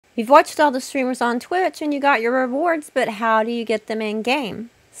You've watched all the streamers on Twitch and you got your rewards, but how do you get them in game?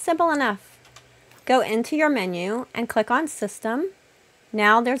 Simple enough. Go into your menu and click on System.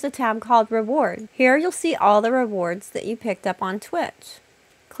 Now there's a tab called Reward. Here you'll see all the rewards that you picked up on Twitch.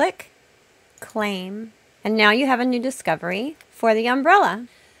 Click Claim. And now you have a new discovery for the umbrella.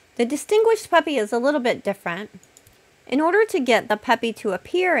 The Distinguished Puppy is a little bit different. In order to get the puppy to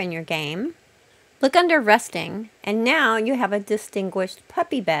appear in your game, look under Resting, and now you have a Distinguished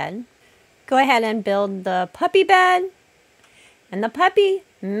Puppy bed. Go ahead and build the puppy bed, and the puppy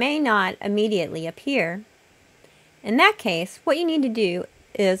may not immediately appear. In that case, what you need to do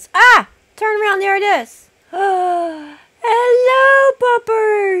is, turn around, there it is. Hello,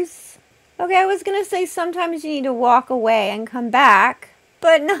 puppers. Okay, I was gonna say sometimes you need to walk away and come back,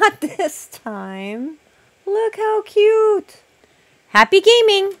 but not this time. Look how cute. Happy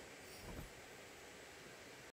gaming.